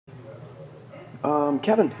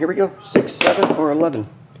Kevin, here we go. 6, 7, or 11.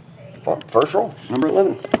 First roll, number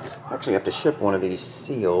 11. Actually, I have to ship one of these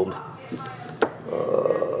sealed.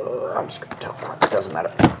 I'm just going to tell you, it doesn't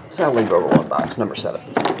matter. So I'll leave over one box, number 7.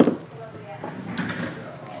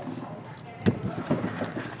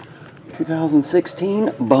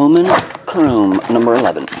 2016 Bowman Chrome, number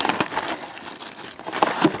 11.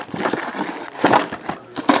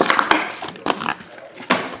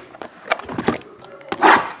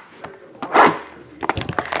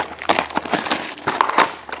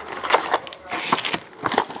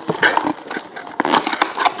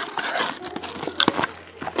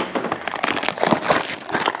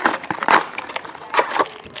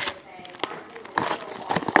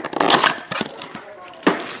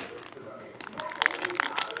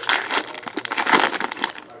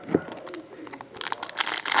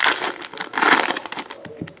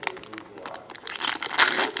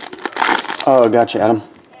 Oh, gotcha, Adam.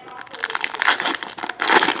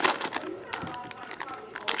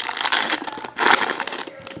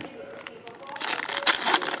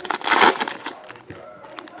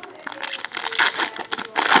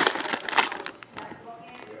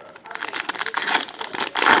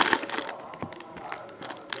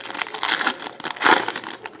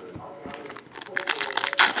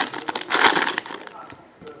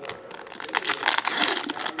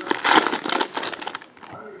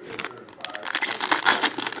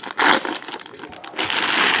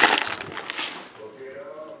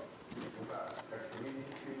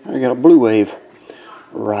 We got a blue wave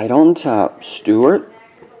right on top. Stewart,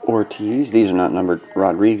 Ortiz, these are not numbered,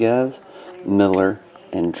 Rodriguez, Miller,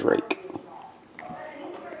 and Drake.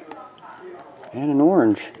 And an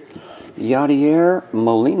orange, Yadier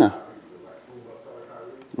Molina,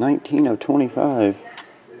 19 of 25.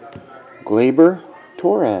 Glaber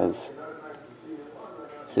Torres,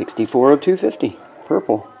 64 of 250,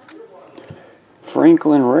 purple.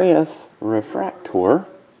 Franklin Reyes Refractor,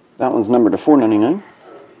 that one's numbered to 499.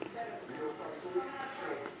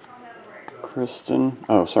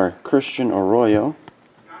 Christian Arroyo.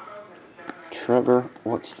 Trevor,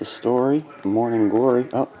 what's the story? Morning Glory.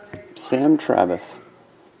 Oh, Sam Travis.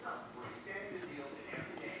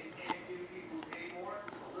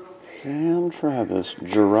 Sam Travis.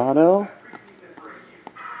 Gerardo.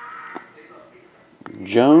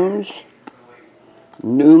 Jones.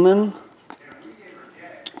 Newman.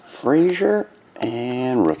 Frazier.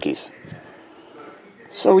 And rookies.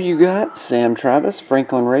 So you got Sam Travis,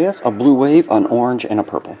 Franklin Reyes, a blue wave, an orange, and a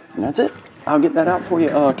purple. And that's it. I'll get that out for you,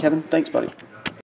 Kevin. Thanks, buddy.